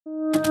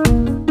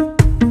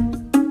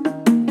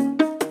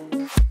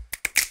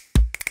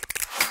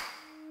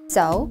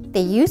So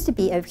they used to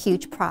be a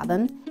huge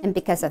problem, and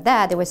because of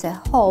that, there was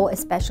a hole,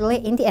 especially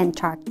in the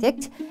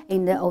Antarctic,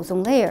 in the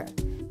ozone layer.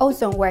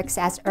 Ozone works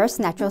as Earth's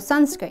natural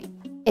sunscreen.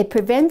 It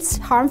prevents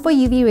harmful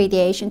UV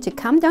radiation to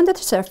come down to the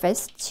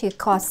surface to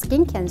cause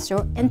skin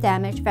cancer and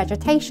damage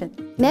vegetation.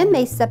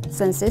 Man-made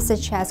substances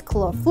such as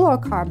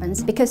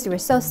chlorofluorocarbons, because they were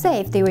so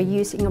safe, they were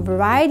used in a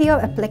variety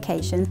of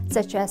applications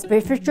such as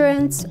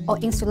refrigerants or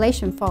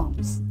insulation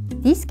foams.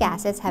 These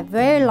gases have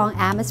very long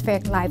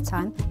atmospheric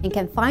lifetime and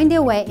can find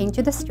their way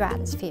into the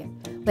stratosphere.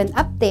 When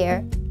up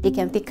there, they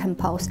can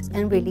decompose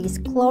and release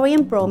chlorine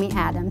and bromine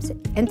atoms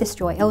and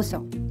destroy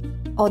ozone.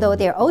 Although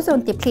there are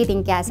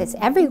ozone-depleting gases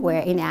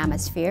everywhere in the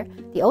atmosphere,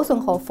 the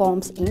ozone hole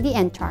forms in the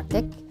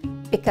Antarctic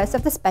because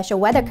of the special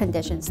weather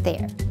conditions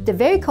there. The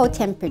very cold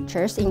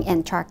temperatures in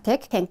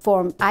Antarctic can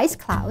form ice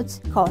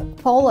clouds called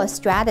polar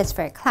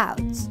stratospheric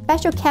clouds.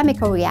 Special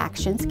chemical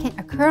reactions can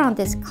occur on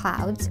these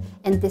clouds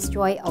and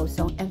destroy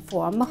ozone and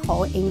form a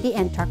hole in the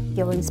Antarctic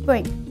during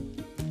spring.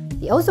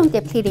 The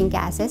ozone-depleting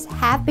gases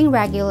have been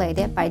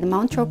regulated by the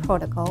Montreal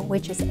Protocol,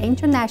 which is an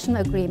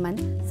international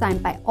agreement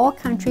signed by all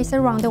countries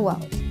around the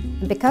world.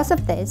 And because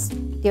of this,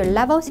 their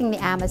levels in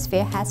the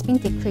atmosphere has been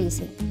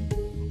decreasing.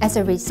 As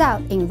a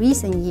result, in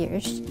recent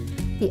years,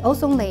 the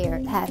ozone layer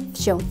has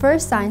shown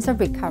first signs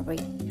of recovery,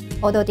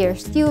 although there are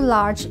still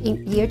large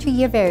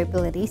year-to-year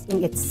variabilities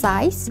in its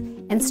size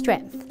and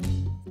strength.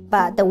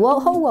 But the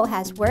whole world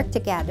has worked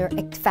together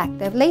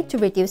effectively to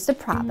reduce the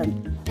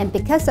problem, and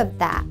because of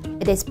that,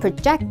 it is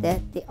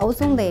projected the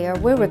ozone layer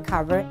will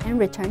recover and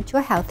return to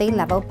a healthy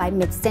level by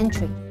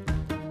mid-century.